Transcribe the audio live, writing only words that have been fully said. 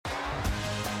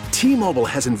T-Mobile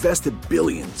has invested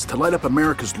billions to light up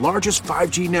America's largest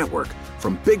 5G network,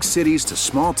 from big cities to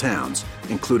small towns,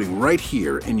 including right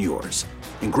here in yours.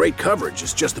 And great coverage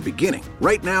is just the beginning.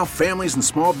 Right now, families and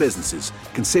small businesses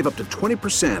can save up to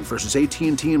 20% versus AT&T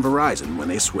and Verizon when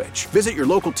they switch. Visit your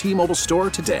local T-Mobile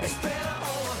store today.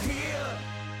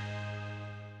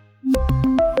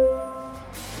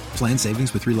 Plan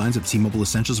savings with 3 lines of T-Mobile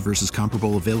Essentials versus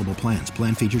comparable available plans.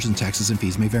 Plan features and taxes and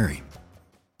fees may vary.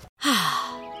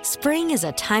 Spring is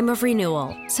a time of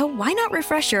renewal, so why not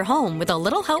refresh your home with a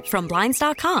little help from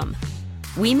Blinds.com?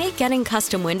 We make getting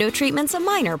custom window treatments a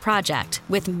minor project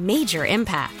with major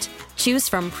impact. Choose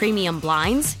from premium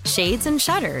blinds, shades, and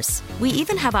shutters. We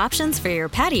even have options for your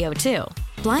patio, too.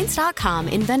 Blinds.com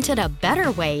invented a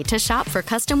better way to shop for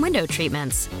custom window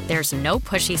treatments. There's no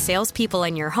pushy salespeople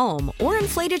in your home or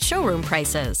inflated showroom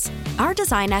prices. Our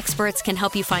design experts can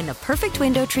help you find the perfect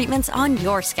window treatments on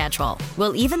your schedule.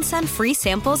 We'll even send free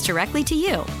samples directly to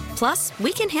you. Plus,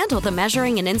 we can handle the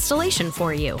measuring and installation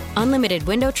for you. Unlimited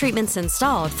window treatments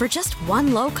installed for just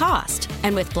one low cost.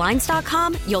 And with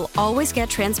Blinds.com, you'll always get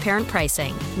transparent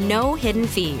pricing. No hidden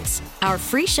fees. Our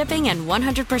free shipping and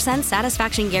 100%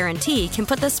 satisfaction guarantee can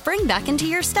put the spring back into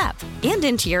your step and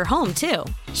into your home, too.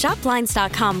 Shop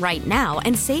Blinds.com right now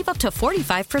and save up to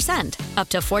 45%. Up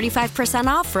to 45%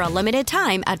 off for a limited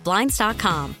time at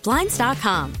Blinds.com.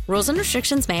 Blinds.com. Rules and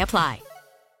restrictions may apply.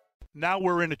 Now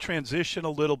we're in a transition a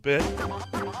little bit.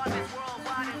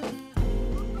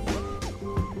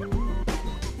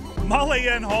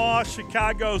 Mulligan, Haugh,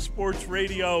 Chicago Sports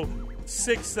Radio,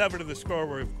 6-7 of the Score.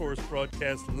 We're, of course,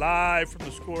 broadcast live from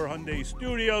the Score Hyundai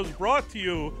Studios, brought to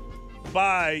you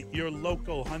by your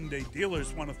local Hyundai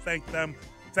dealers. Want to thank them.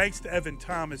 Thanks to Evan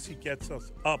Thomas. He gets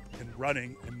us up and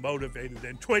running and motivated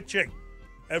and twitching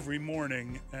every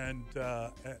morning, and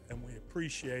we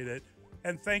appreciate it.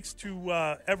 And thanks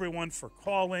to everyone for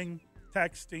calling,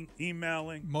 texting,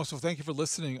 emailing. Most of all, thank you for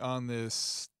listening on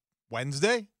this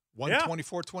Wednesday,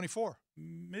 1/24/24.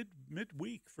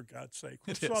 Midweek, for God's sake.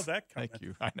 Who saw that coming? Thank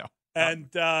you. I know.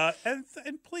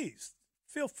 And please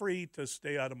feel free to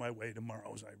stay out of my way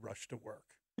tomorrow as I rush to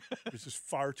work. There's just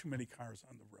far too many cars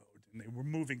on the road, and they were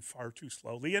moving far too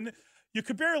slowly. And you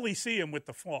could barely see them with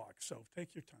the fog. So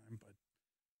take your time, but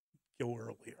go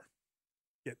earlier.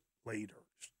 Get later.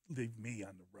 Just leave me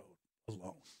on the road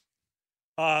alone.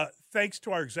 Thanks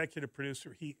to our executive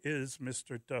producer. He is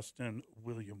Mr. Dustin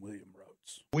William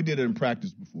Rhodes. We did it in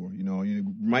practice before.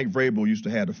 Mike Vrabel used to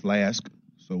have a flask.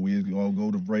 So we all go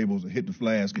to Vrabel's and hit the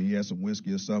flask, and he had some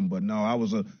whiskey or something. But no, I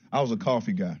was a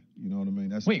coffee guy. You know what I mean?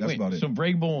 That's about it. So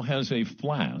Vrabel has a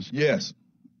flask. Yes.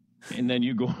 And then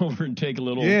you go over and take a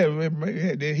little. Yeah,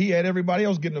 he had everybody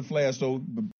else getting a flask. So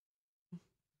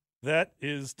that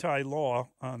is Ty Law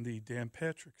on the Dan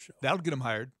Patrick Show. That'll get him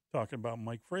hired. Talking about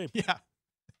Mike Vrabel. Yeah.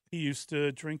 He used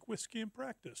to drink whiskey in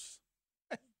practice.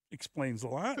 Explains a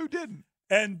lot. Who didn't?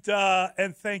 And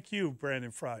thank you,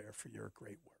 Brandon Fryer, for your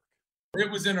great work. It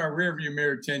was in our rearview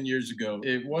mirror 10 years ago.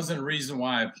 It wasn't a reason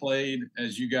why I played.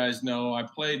 As you guys know, I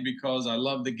played because I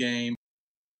love the game.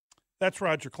 That's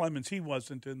Roger Clemens. He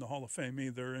wasn't in the Hall of Fame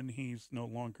either, and he's no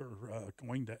longer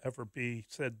going to ever be.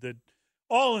 Said that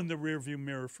all in the rearview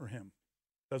mirror for him.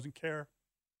 Doesn't care.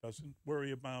 Doesn't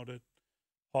worry about it.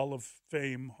 Hall of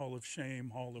Fame, Hall of Shame,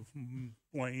 Hall of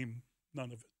Blame.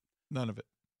 None of it. None of it.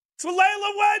 It's a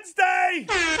Leila Wednesday!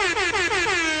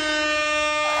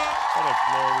 What a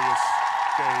glorious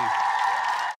day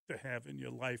to have in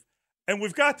your life. And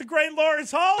we've got the great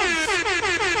Laurence Holmes.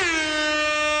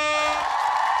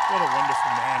 What a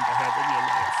wonderful man to have in your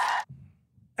life.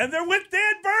 And they're with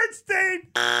Dan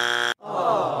Bernstein.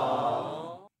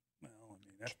 Well,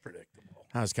 that's predictable.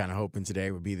 I was kind of hoping today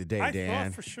would be the day, Dan. I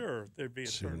thought for sure there'd be a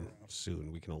turnaround.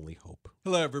 Soon. We can only hope.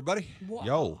 Hello, everybody. Whoa.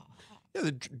 Yo. Yeah,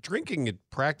 the drinking at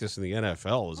practice in the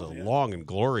NFL is a long and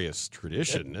glorious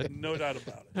tradition. No doubt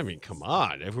about it. I mean, come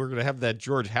on. If we're going to have that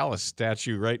George Halas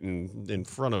statue right in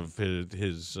front of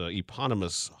his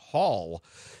eponymous hall,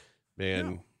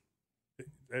 man,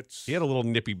 he had a little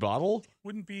nippy bottle. It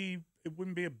wouldn't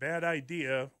be a bad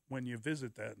idea when you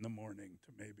visit that in the morning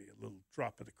to maybe a little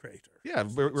drop of the crater. Yeah,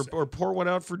 or pour one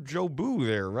out for Joe Boo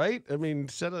there, right? I mean,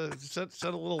 set a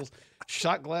little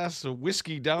shot glass of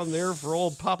whiskey down there for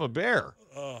old Papa Bear.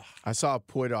 I saw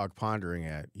Poi Dog pondering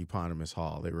at Eponymous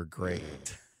Hall. They were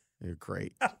great. They were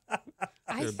great.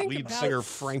 Their lead singer,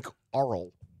 Frank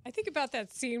Aurel. I think about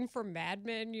that scene from Mad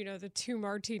Men, the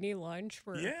 2-martini lunch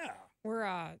where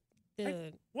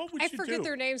what would I you forget do?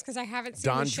 their names because I haven't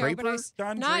seen Don the show. Draper?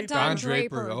 But Don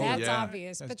Draper. Oh, that's yeah.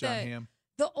 obvious. That's but John Hamm.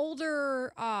 The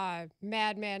older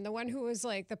madman, the one who was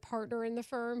like the partner in the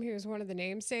firm, he was one of the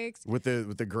namesakes. With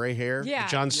the gray hair? Yeah.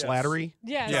 John Slattery?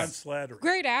 Yes. John Slattery.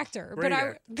 Great actor. Great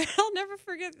actor. But I'll never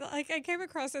forget, like, I came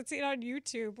across that scene on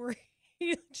YouTube where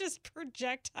he just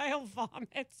projectile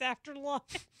vomits after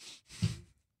lunch.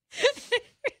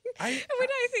 When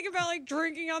I think about like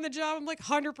drinking on the job, I'm like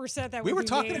 100% that We would were be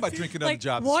talking me. about drinking on Like, the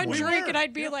job. One this drink morning. and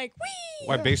I'd be like, wee.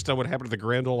 Why, based on what happened at the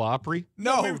Grand Ole Opry?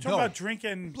 No, we were talking about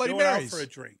drinking, Bloody going Marys. out for a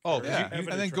drink. Oh, Yeah, having and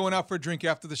a then drink. going out for a drink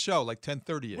after the show, like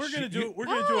 10:30ish. We're gonna do. We're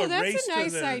gonna do Oh, a that's race a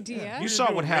nice to the. idea. we're You gonna saw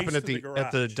do what a happened race at to the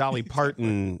garage. Dolly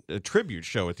Parton tribute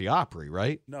show at the Opry,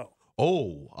 right? No.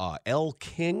 Oh, Elle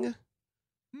King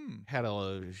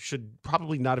should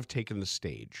probably not have taken the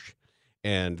stage.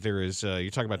 And there is,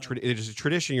 you're talking about, it is a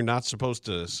tradition you're not supposed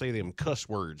to say them cuss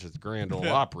words at the Grand Ole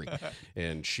Opry.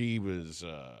 And she was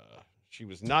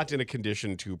not in a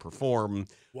condition to perform,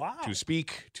 to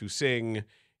speak, to sing,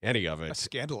 any of it. That's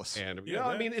scandalous. And,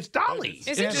 I mean, it's Dolly.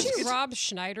 Isn't she Rob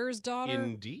Schneider's daughter?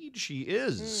 Indeed, she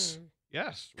is.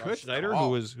 Yes, Rob Good Schneider,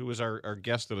 call. who was our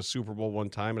guest at a Super Bowl one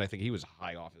time, and I think he was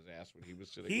high off his ass when he was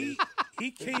sitting there.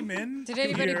 He came in. Did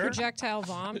anybody here. projectile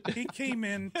vomit? He came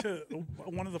into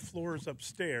one of the floors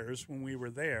upstairs when we were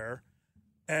there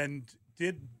and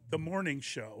did the morning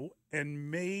show and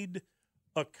made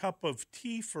a cup of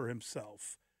tea for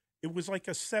himself. It was like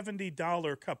a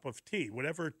 $70 cup of tea.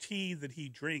 Whatever tea that he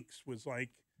drinks was like,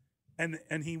 and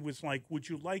he was like, would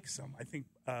you like some? I think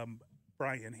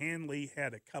Brian Hanley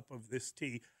had a cup of this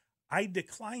tea. I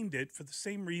declined it for the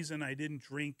same reason I didn't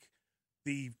drink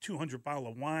the 200 bottle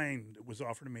of wine that was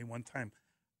offered to me one time.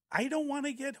 I don't want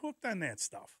to get hooked on that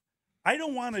stuff. I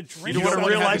don't want to drink. You don't want to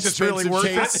realize it's really worth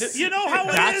it. You know how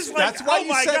it is. Like, that's why oh you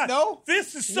my said God, no?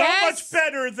 this is so much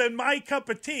better than my cup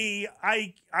of tea.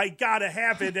 I gotta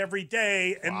have it every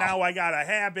day, and now I gotta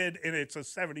have it, and it's a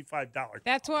 $75.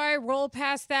 That's why I roll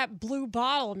past that blue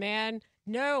bottle, man.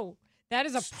 No, that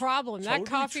is a problem. Totally that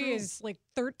coffee true. is like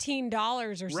 $13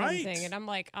 or something, Right. and I'm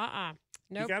like, nope.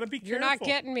 You gotta be You're not careful.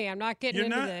 getting me. I'm not getting You're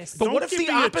into not. this. But Don't what if give the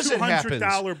me opposite a happens?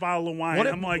 $200 bottle of wine. What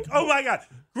if- I'm like, oh my God,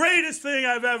 greatest thing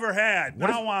I've ever had. What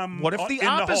if the in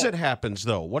opposite hole. happens,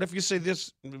 though? What if you say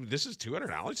this is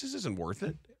 $200? This isn't worth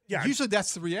it. Yeah, Usually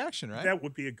that's the reaction, right? that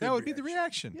would be a good. That would be the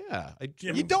reaction. Yeah.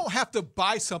 You don't have to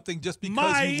buy something just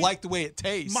because you like the way it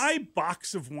tastes. My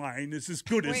box of wine is as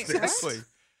good as Wait, this. Exactly.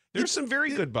 There's some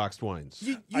very good boxed wines.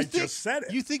 I just said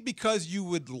it. You think because you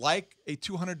would like a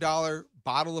 $200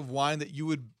 bottle of wine that you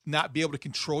would not be able to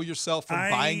control yourself from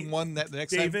buying one that the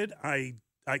next time? David, I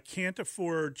can't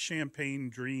afford champagne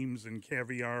dreams and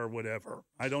caviar or whatever.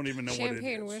 I don't even know what it is.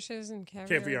 Champagne wishes and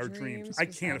caviar dreams. I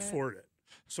was can't that afford it.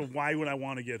 So why would I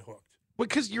want to get hooked?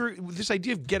 Because this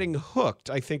idea of getting hooked,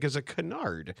 I think, is a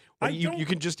canard. You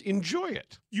can just enjoy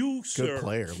it. You, sir,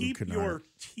 player, Luke keep Kennard. your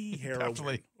tea heroin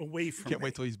Definitely. away from Can't me.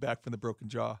 wait till he's back from the broken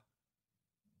jaw.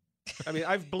 I mean,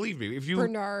 believe me, if you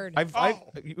Bernard.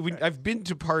 I've been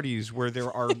to parties where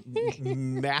there are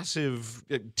massive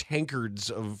tankards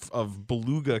of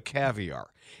beluga caviar,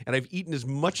 and I've eaten as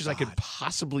much as I could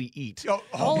possibly eat.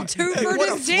 Old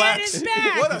Twofold dad is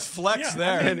back. What a flex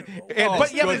there.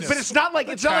 But it's not like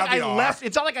caviar.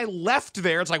 I left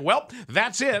there. It's like, well,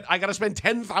 that's it. I got to spend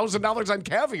 $10,000 on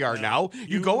caviar now.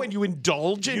 You go and you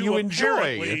indulge and you enjoy.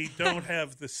 apparently don't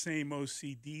have the same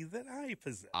OCD that I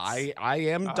possess. I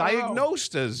am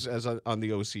diagnosed as on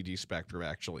the OCD spectrum,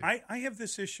 actually. I have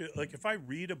this issue. Like, if I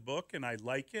read a book and I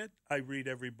like it, I read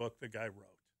every book the guy wrote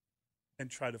and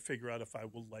try to figure out if I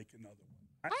will like another one.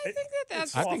 I think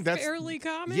that's I think that's fairly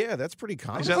common. Yeah, that's pretty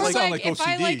common. Is that Of course, sound like if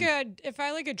OCD? if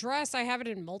I like a dress, I have it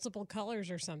in multiple colors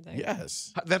or something.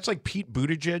 Yes. That's like Pete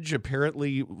Buttigieg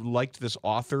apparently liked this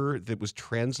author that was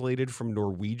translated from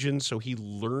Norwegian, so he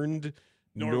learned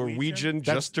Norwegian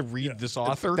just to read this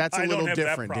author. That's a I don't little have that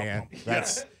different, Dan.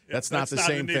 problem. That's not the not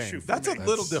same an thing. issue for That's a me.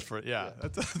 little different, yeah.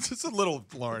 That's just a little,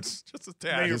 Lawrence. Just a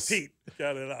tad. Mayor Pete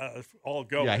got it all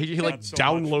going. Yeah, he like Not so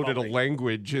downloaded much a money.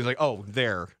 language. He's like, oh,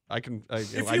 there, I If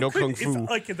know you could- kung fu. If,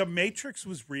 like, the Matrix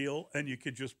was real and you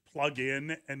could just plug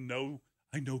in and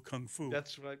I know kung fu.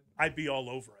 That's right. I'd be all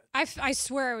over it. I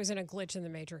swear I was in a glitch in the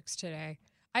Matrix today.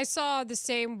 I saw the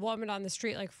same woman on the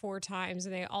street like 4 times,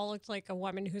 and they all looked like a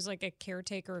woman who's like a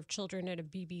caretaker of children at a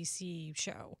BBC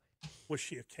show. Was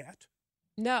she a cat?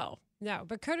 No,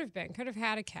 but could have been. Could have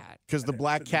had a cat. Because the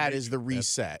black in the cat is the Matrix.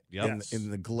 reset Yes. in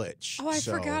the glitch. Oh, I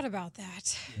So- forgot about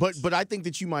that. But I think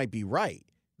that you might be right.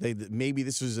 Maybe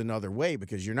this is another way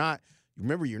because you're not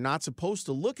supposed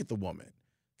to look at the woman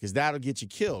because that'll get you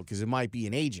killed because it might be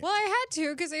an agent. Well, I had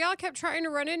to because they all kept trying to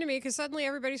run into me because suddenly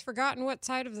everybody's forgotten what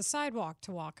side of the sidewalk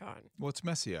to walk on. Well, it's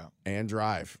messy out. And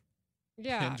drive.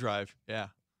 Yeah. And drive, yeah.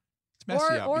 messy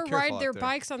out. Or Be careful ride out their there.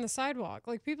 bikes on the sidewalk.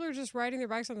 Like, people are just riding their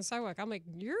bikes on the sidewalk. I'm like,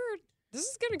 this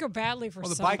is going to go badly for Well,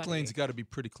 the somebody. bike lanes got to be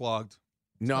pretty clogged.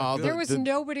 No, There was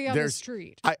nobody on the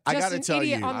street. I Just got to an tell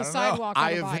idiot you, on the sidewalk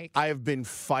on a bike. I have been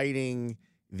fighting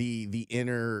the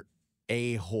inner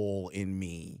a-hole in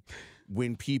me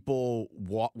when people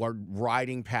are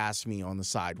riding past me on the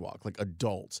sidewalk, like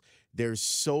adults. There's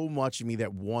so much of me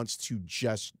that wants to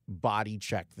just body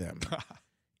check them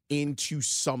into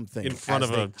something in front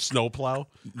of a snowplow.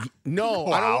 No,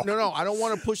 Wow. I don't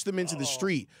want to push them into the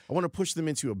street. I want to push them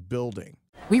into a building.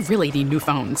 We really need new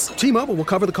phones. T-Mobile will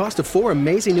cover the cost of 4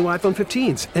 amazing new iPhone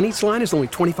 15s, and each line is only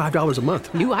 $25 a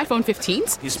month. New iPhone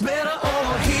 15s? It's better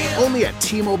over here. Only at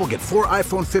T-Mobile, get 4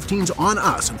 iPhone 15s on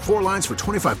us and 4 lines for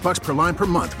 $25 per line per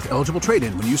month with eligible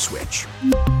trade-in when you switch.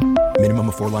 Minimum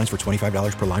of 4 lines for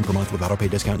 $25 per line per month with autopay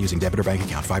discount using debit or bank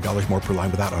account. $5 more per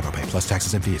line without autopay, plus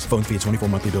taxes and fees. Phone fee at 24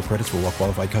 monthly bill credits for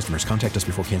well-qualified customers. Contact us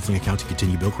before canceling account to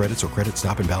continue bill credits or credit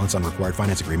stop and balance on required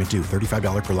finance agreement due.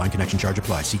 $35 per line connection charge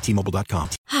applies. See T-Mobile.com.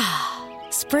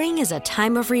 Spring is a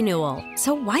time of renewal,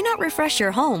 so why not refresh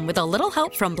your home with a little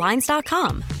help from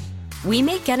Blinds.com? We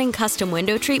make getting custom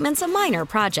window treatments a minor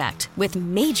project with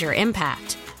major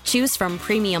impact. Choose from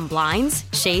premium blinds,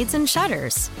 shades, and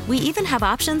shutters. We even have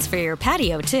options for your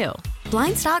patio, too.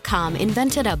 Blinds.com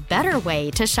invented a better way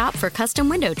to shop for custom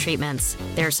window treatments.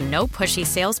 There's no pushy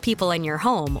salespeople in your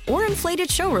home or inflated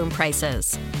showroom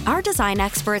prices. Our design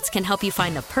experts can help you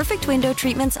find the perfect window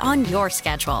treatments on your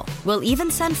schedule. We'll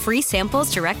even send free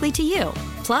samples directly to you.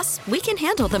 Plus, we can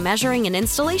handle the measuring and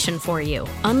installation for you.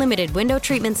 Unlimited window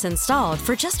treatments installed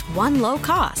for just one low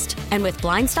cost. And with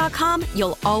Blinds.com,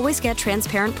 you'll always get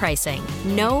transparent pricing.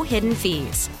 No hidden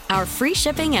fees. Our free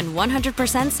shipping and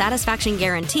 100% satisfaction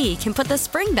guarantee can put the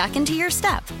spring back into your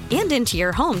step and into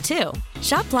your home, too.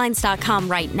 Shop Blinds.com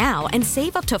right now and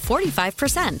save up to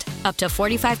 45%. Up to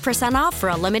 45% off for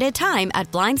a limited time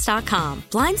at Blinds.com.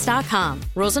 Blinds.com.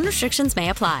 Rules and restrictions may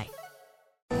apply.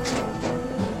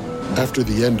 After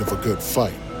the end of a good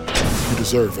fight, you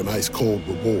deserve an ice-cold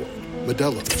reward.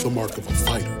 Modelo is the mark of a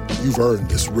fighter. You've earned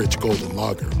this rich golden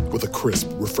lager with a crisp,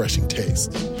 refreshing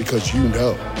taste. Because you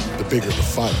know, the bigger the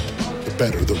fight, the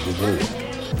better the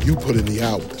reward. You put in the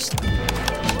hours,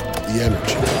 the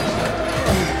energy,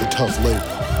 the tough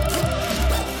labor.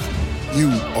 You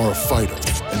are a fighter,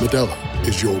 and Modelo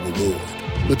is your reward.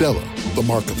 Modelo, the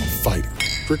mark of a fighter.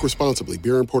 Drink responsibly.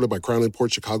 Beer imported by Crown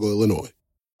Imports, Chicago, Illinois.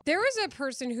 There was a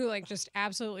person who just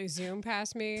absolutely zoomed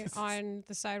past me on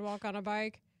the sidewalk on a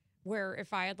bike, where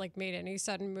if I had made any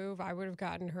sudden move, I would have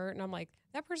gotten hurt. And I'm like,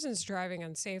 that person's driving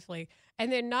unsafely.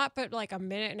 And then not but a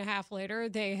minute and a half later,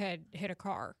 they had hit a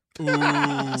car. So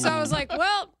I was like,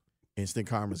 well, instant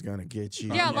karma's gonna get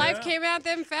you. Yeah, life came at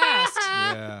them fast.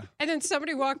 Yeah. And then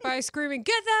somebody walked by screaming,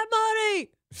 "Get that money!"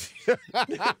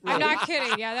 I'm not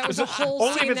kidding. Yeah, that was a whole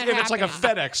Only scene if that it's like a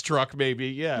happened. FedEx truck, maybe.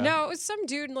 Yeah. No, it was some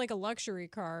dude in a luxury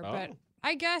car, Oh. but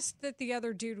I guess that the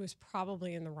other dude was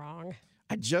probably in the wrong.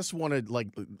 I just wanted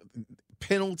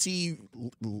penalty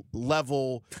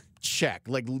level check,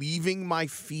 leaving my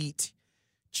feet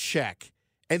check,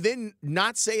 and then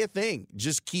not say a thing.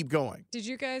 Just keep going. Did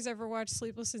you guys ever watch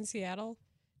Sleepless in Seattle?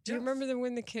 Do you remember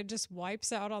when the kid just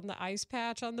wipes out on the ice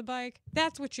patch on the bike?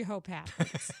 That's what you hope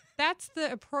happens. That's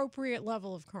the appropriate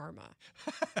level of karma.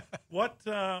 What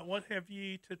have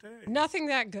ye today? Nothing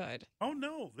that good. Oh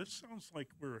no, this sounds like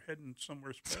we're heading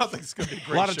somewhere special. Sounds like it's going to be a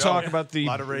great A lot of show. talk about the. A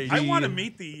lot of rage. I want to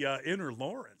meet the inner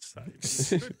Laurence.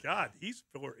 Good God, he's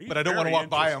But I don't want to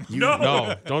walk by him.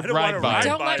 No, don't ride by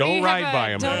him. Don't ride by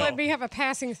him. Don't let me have a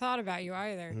passing thought about you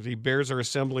either. The Bears are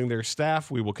assembling their staff.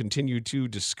 We will continue to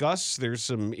discuss. There's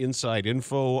some inside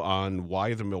info on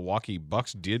why the Milwaukee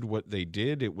Bucks did what they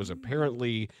did. It was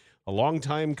apparently a long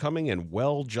time coming and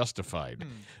well justified.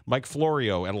 Mike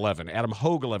Florio at 11, Adam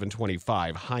Haugh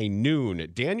 11:25, high noon.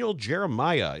 Daniel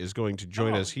Jeremiah is going to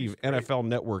join us. He NFL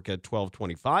Network at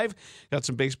 12:25. Got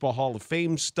some Baseball Hall of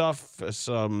Fame stuff,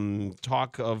 some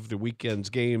talk of the weekend's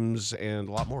games, and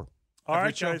a lot more. All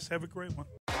right, guys, have a great one.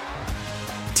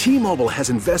 T-Mobile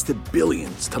has invested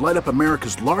billions to light up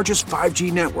America's largest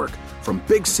 5G network, from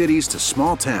big cities to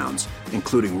small towns,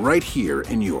 including right here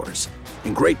in yours.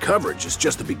 And great coverage is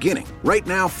just the beginning. Right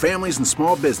now, families and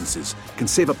small businesses can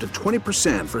save up to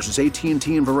 20% versus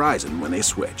AT&T and Verizon when they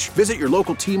switch. Visit your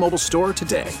local T-Mobile store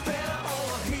today.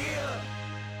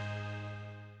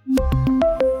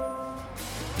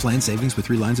 Plan savings with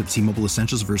 3 lines of T-Mobile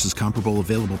Essentials versus comparable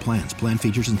available plans. Plan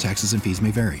features and taxes and fees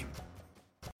may vary.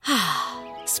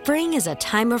 Spring is a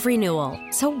time of renewal,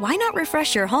 so why not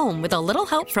refresh your home with a little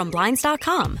help from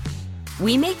Blinds.com?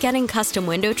 We make getting custom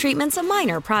window treatments a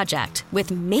minor project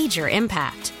with major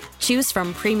impact. Choose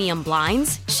from premium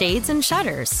blinds, shades, and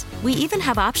shutters. We even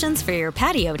have options for your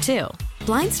patio, too.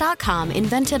 Blinds.com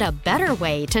invented a better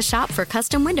way to shop for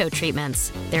custom window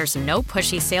treatments. There's no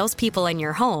pushy salespeople in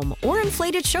your home or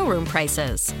inflated showroom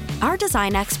prices. Our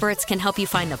design experts can help you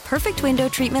find the perfect window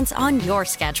treatments on your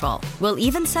schedule. We'll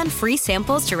even send free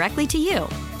samples directly to you.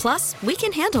 Plus, we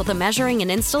can handle the measuring and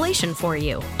installation for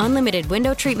you. Unlimited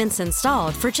window treatments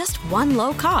installed for just one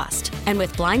low cost. And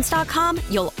with Blinds.com,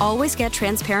 you'll always get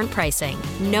transparent pricing.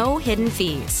 No hidden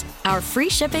fees. Our free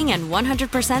shipping and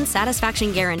 100%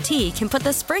 satisfaction guarantee can put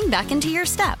the spring back into your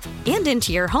step and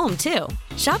into your home, too.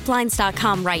 Shop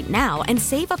Blinds.com right now and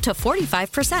save up to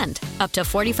 45%. Up to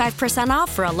 45%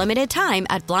 off for a limited time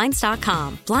at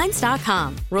Blinds.com.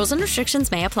 Blinds.com. Rules and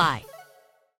restrictions may apply.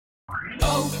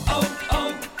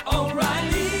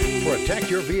 O'Reilly.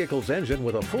 Protect your vehicle's engine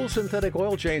with a full synthetic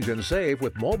oil change and save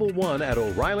with Mobil 1 at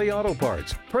O'Reilly Auto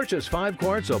Parts. Purchase 5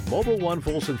 quarts of Mobil 1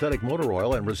 full synthetic motor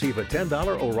oil and receive a $10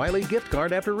 O'Reilly gift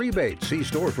card after rebate. See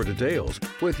store for details.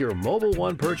 With your Mobil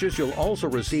 1 purchase, you'll also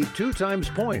receive 2 times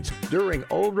points during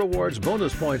O Rewards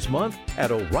Bonus Points Month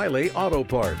at O'Reilly Auto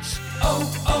Parts.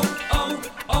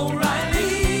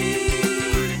 O'Reilly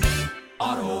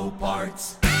Auto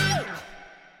Parts.